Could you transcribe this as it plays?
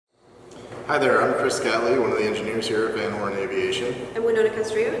Hi there, I'm Chris Catley, one of the engineers here at Horn Aviation. And Winona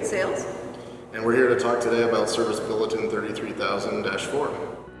Castrillo in sales. And we're here to talk today about Service Bulletin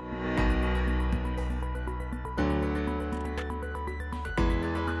 33000-4.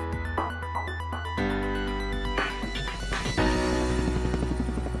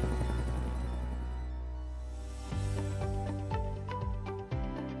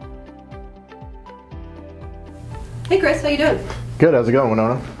 Hey Chris, how you doing? Good, how's it going,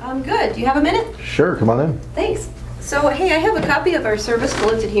 Winona? I'm good. Do you have a minute? Sure, come on in. Thanks. So, hey, I have a copy of our service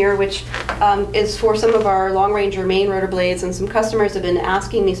bulletin here, which is for some of our Long Ranger main rotor blades, and some customers have been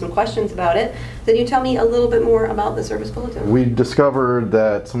asking me some questions about it. Can you tell me a little bit more about the service bulletin? We discovered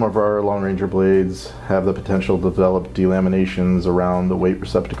that some of our Long Ranger blades have the potential to develop delaminations around the weight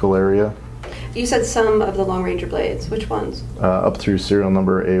receptacle area. You said some of the Long Ranger blades. Which ones? Up through serial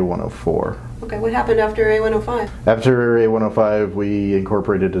number A104. Okay, what happened after A105? After A105, we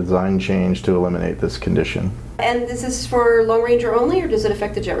incorporated a design change to eliminate this condition. And is this for Long Ranger only, or does it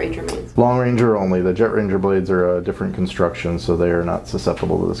affect the Jet Ranger blades? Long Ranger only. The Jet Ranger blades are a different construction, so they are not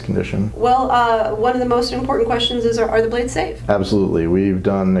susceptible to this condition. Well, one of the most important questions is, are the blades safe? Absolutely. We've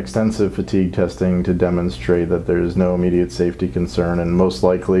done extensive fatigue testing to demonstrate that there's no immediate safety concern, and most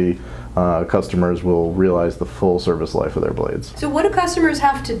likely customers will realize the full service life of their blades. So what do customers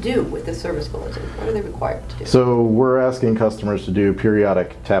have to do with the service bulletin? What are they required to do? So we're asking customers to do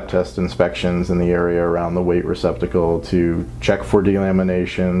periodic tap test inspections in the area around the weight receptacle to check for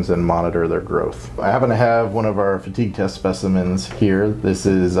delaminations and monitor their growth. I happen to have one of our fatigue test specimens here. This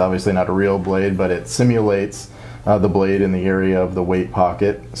is obviously not a real blade, but it simulates the blade in the area of the weight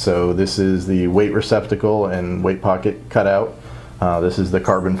pocket. So this is the weight receptacle and weight pocket cutout. This is the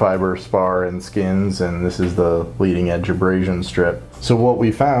carbon fiber spar and skins, and this is the leading edge abrasion strip. So what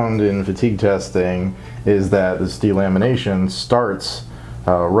we found in fatigue testing is that this delamination starts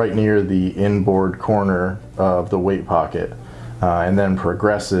right near the inboard corner of the weight pocket and then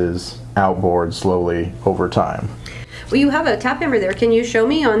progresses outboard slowly over time. Well, you have a tap hammer there. Can you show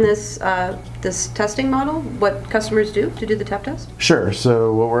me on this this testing model what customers do to do the tap test? Sure.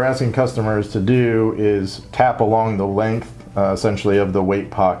 So what we're asking customers to do is tap along the length essentially of the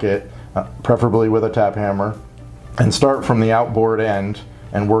weight pocket, preferably with a tap hammer, and start from the outboard end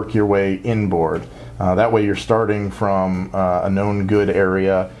and work your way inboard. That way you're starting from a known good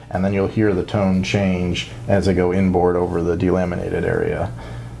area, and then you'll hear the tone change as I go inboard over the delaminated area.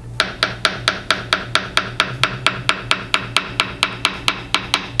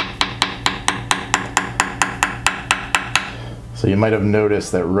 So you might have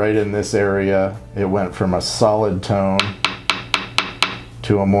noticed that right in this area it went from a solid tone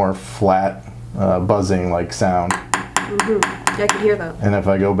to a more flat buzzing like sound. Mm-hmm. Yeah, I can hear that. And if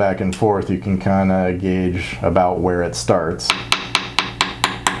I go back and forth, you can kind of gauge about where it starts.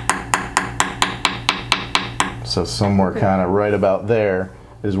 So somewhere kind of right about there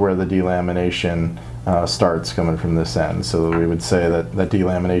is where the delamination starts, coming from this end. So we would say that that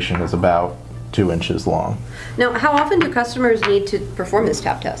delamination is about 2 inches long. Now, how often do customers need to perform this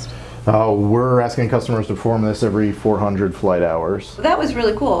tap test? We're asking customers to perform this every 400 flight hours. That was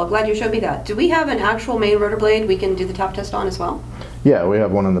really cool. I'm glad you showed me that. Do we have an actual main rotor blade we can do the tap test on as well? Yeah, we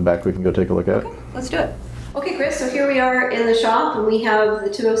have one in the back we can go take a look at. Okay, let's do it. Okay, Chris, so here we are in the shop, and we have the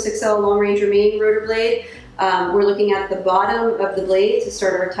 206L Long Ranger main rotor blade. We're looking at the bottom of the blade to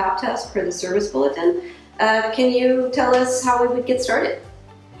start our tap test for the service bulletin. Can you tell us how we would get started?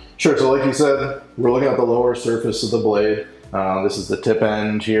 Sure, so like you said, we're looking at the lower surface of the blade. This is the tip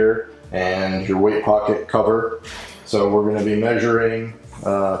end here and your weight pocket cover. So we're going to be measuring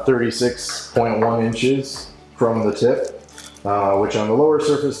 36.1 inches from the tip, which on the lower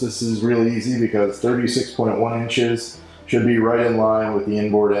surface this is really easy because 36.1 inches should be right in line with the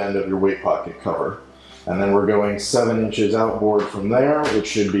inboard end of your weight pocket cover. And then we're going 7 inches outboard from there, which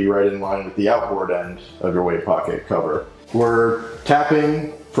should be right in line with the outboard end of your weight pocket cover. We're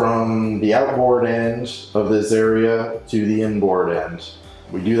tapping from the outboard end of this area to the inboard end.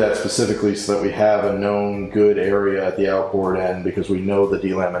 We do that specifically so that we have a known good area at the outboard end because we know the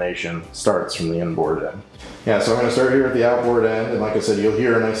delamination starts from the inboard end. Yeah, so I'm going to start here at the outboard end, and like I said, you'll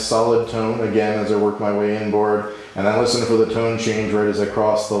hear a nice solid tone again as I work my way inboard, and then listen for the tone change right as I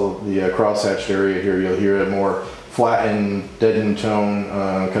cross the crosshatched area here. You'll hear a more flattened, deadened tone,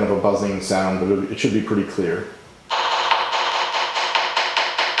 kind of a buzzing sound, but it should be pretty clear.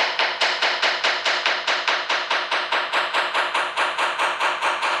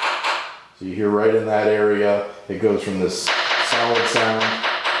 So you hear right in that area, it goes from this solid sound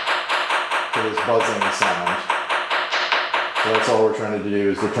to this buzzing sound. So that's all we're trying to do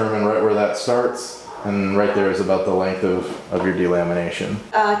is determine right where that starts and right there is about the length of your delamination.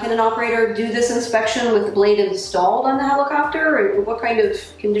 Can an operator do this inspection with the blade installed on the helicopter, or what kind of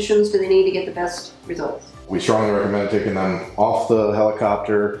conditions do they need to get the best results? We strongly recommend taking them off the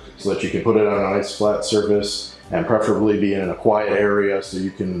helicopter so that you can put it on a nice flat surface, and preferably be in a quiet area so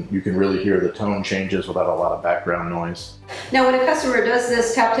you can really hear the tone changes without a lot of background noise. Now, when a customer does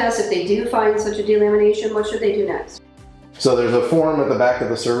this tap test, if they do find such a delamination, what should they do next? So there's a form at the back of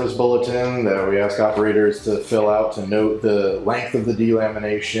the service bulletin that we ask operators to fill out to note the length of the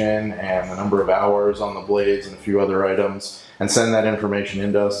delamination and the number of hours on the blades and a few other items, and send that information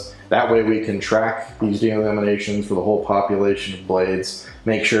into us. That way we can track these delaminations for the whole population of blades,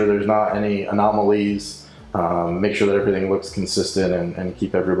 make sure there's not any anomalies, make sure that everything looks consistent, and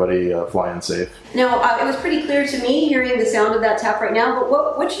keep everybody flying safe. Now, it was pretty clear to me hearing the sound of that tap right now, but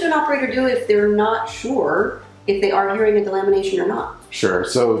what should an operator do if they're not sure if they are hearing a delamination or not? Sure.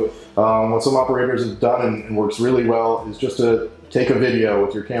 So what some operators have done and works really well is just to take a video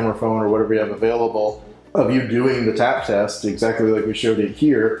with your camera phone or whatever you have available of you doing the tap test, exactly like we showed it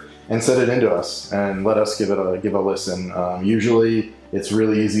here, and send it into us and let us give a listen. Usually it's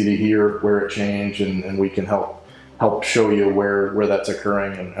really easy to hear where it changed, and we can help show you where that's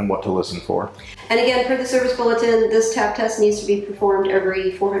occurring and what to listen for. And again, per the service bulletin, this tap test needs to be performed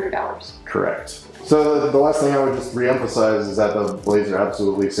every 400 hours. Correct. So the last thing I would just reemphasize is that the blades are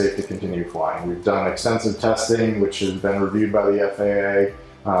absolutely safe to continue flying. We've done extensive testing, which has been reviewed by the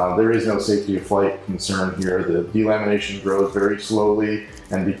FAA. There is no safety of flight concern here. The delamination grows very slowly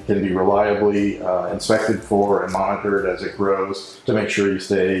and can be reliably inspected for and monitored as it grows to make sure you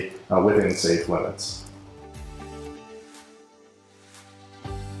stay within safe limits.